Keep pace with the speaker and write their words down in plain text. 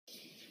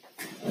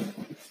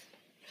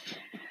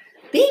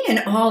Being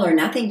an all or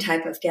nothing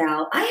type of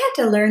gal, I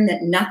had to learn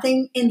that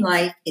nothing in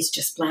life is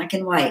just black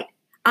and white.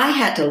 I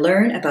had to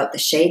learn about the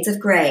shades of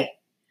gray.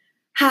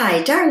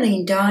 Hi,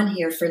 Darlene Dawn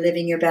here for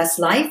Living Your Best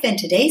Life, and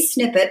today's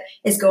snippet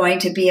is going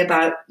to be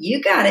about,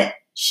 you got it,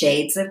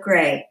 shades of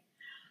gray.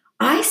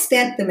 I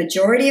spent the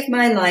majority of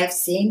my life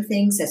seeing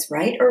things as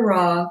right or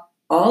wrong,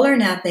 all or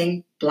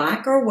nothing,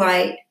 black or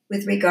white,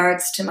 with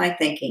regards to my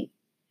thinking.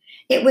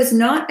 It was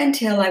not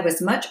until I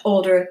was much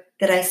older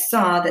that I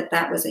saw that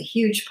that was a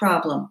huge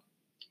problem.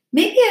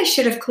 Maybe I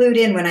should have clued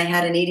in when I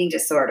had an eating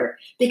disorder,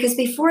 because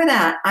before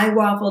that I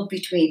waffled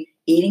between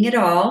eating it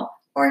all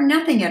or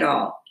nothing at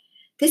all.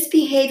 This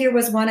behavior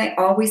was one I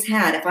always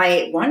had. If I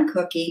ate one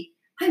cookie,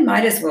 I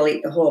might as well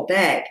eat the whole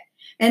bag.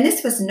 And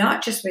this was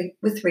not just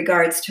with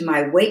regards to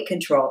my weight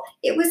control.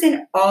 It was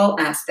in all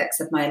aspects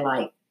of my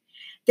life.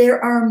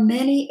 There are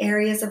many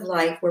areas of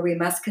life where we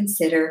must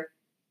consider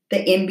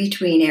the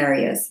in-between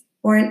areas,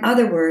 or in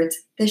other words,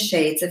 the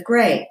shades of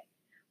gray.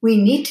 We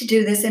need to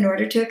do this in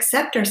order to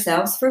accept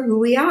ourselves for who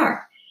we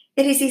are.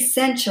 It is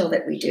essential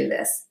that we do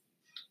this.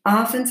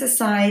 Often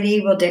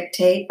society will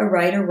dictate a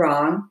right or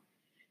wrong,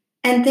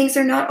 and things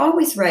are not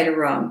always right or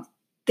wrong.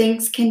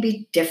 Things can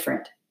be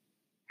different.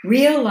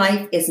 Real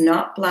life is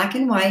not black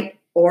and white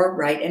or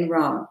right and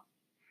wrong.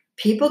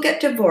 People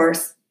get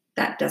divorced.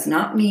 That does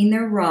not mean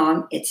they're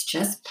wrong. It's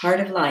just part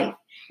of life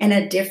and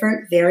a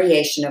different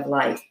variation of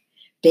life.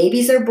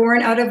 Babies are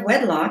born out of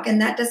wedlock,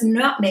 and that does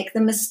not make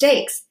them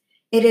mistakes.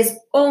 It is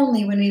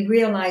only when we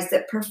realize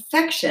that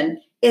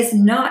perfection is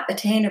not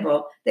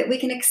attainable that we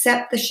can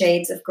accept the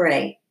shades of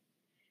gray.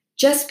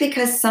 Just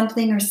because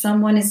something or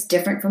someone is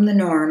different from the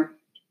norm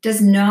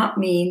does not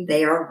mean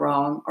they are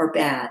wrong or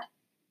bad.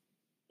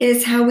 It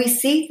is how we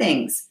see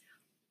things.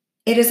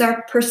 It is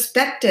our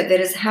perspective. It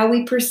is how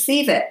we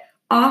perceive it.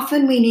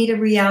 Often we need a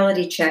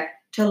reality check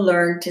to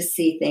learn to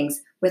see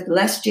things with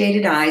less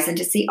jaded eyes and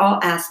to see all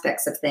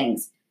aspects of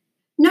things.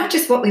 Not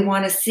just what we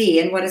want to see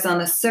and what is on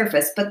the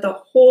surface, but the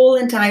whole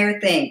entire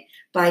thing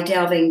by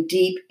delving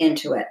deep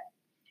into it.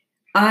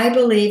 I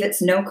believe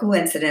it's no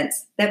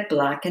coincidence that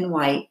black and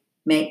white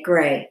make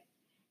gray.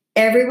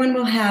 Everyone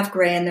will have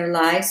gray in their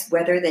lives,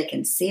 whether they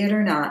can see it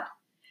or not.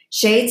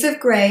 Shades of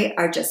gray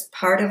are just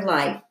part of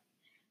life.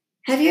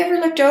 Have you ever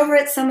looked over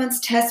at someone's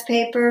test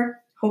paper,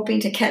 hoping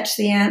to catch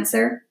the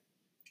answer?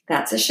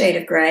 That's a shade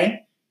of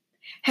gray.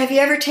 Have you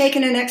ever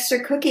taken an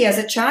extra cookie as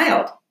a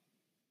child?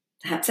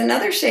 That's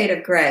another shade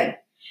of gray.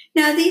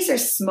 Now, these are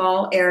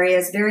small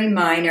areas, very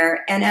minor,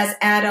 and as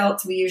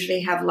adults, we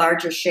usually have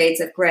larger shades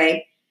of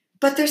gray,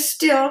 but they're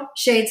still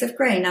shades of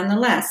gray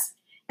nonetheless.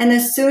 And the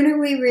sooner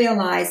we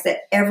realize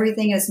that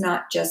everything is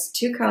not just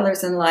two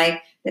colors in life,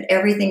 that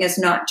everything is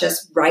not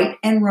just right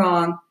and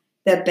wrong,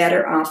 the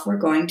better off we're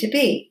going to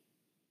be.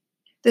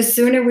 The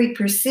sooner we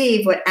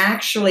perceive what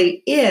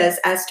actually is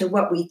as to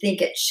what we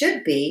think it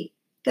should be,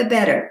 the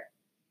better.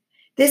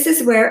 This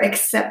is where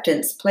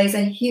acceptance plays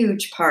a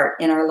huge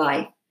part in our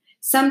life.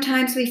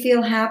 Sometimes we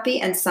feel happy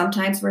and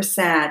sometimes we're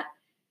sad.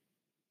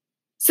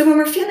 So when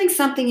we're feeling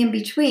something in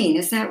between,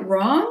 is that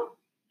wrong?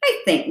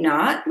 I think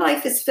not.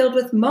 Life is filled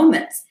with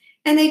moments,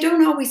 and they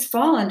don't always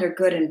fall under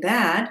good and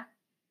bad.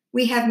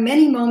 We have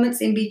many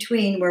moments in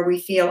between where we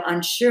feel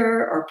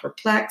unsure or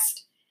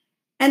perplexed,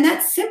 and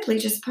that's simply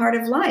just part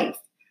of life.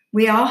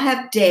 We all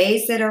have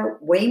days that are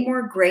way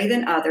more gray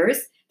than others.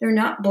 They're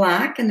not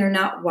black and they're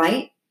not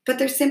white, but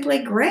they're simply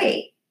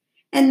gray.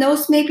 And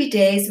those may be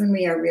days when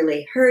we are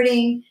really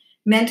hurting,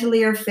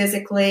 mentally or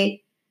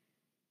physically,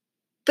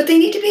 but they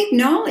need to be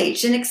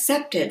acknowledged and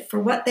accepted for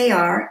what they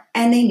are,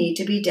 and they need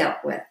to be dealt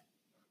with.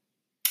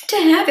 To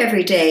have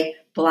every day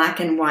black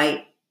and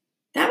white,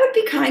 that would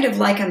be kind of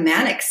like a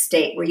manic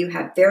state where you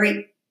have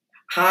very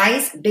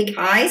highs, big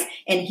highs,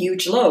 and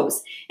huge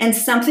lows, and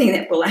something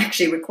that will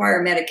actually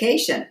require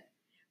medication.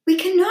 We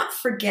cannot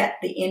forget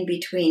the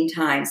in-between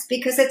times,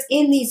 because it's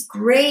in these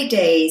gray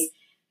days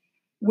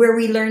where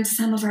we learn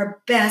some of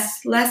our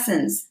best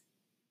lessons.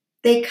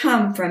 They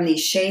come from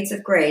these shades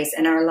of grays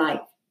in our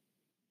life.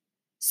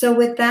 So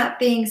with that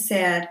being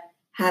said,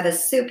 have a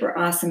super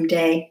awesome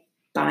day.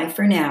 Bye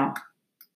for now.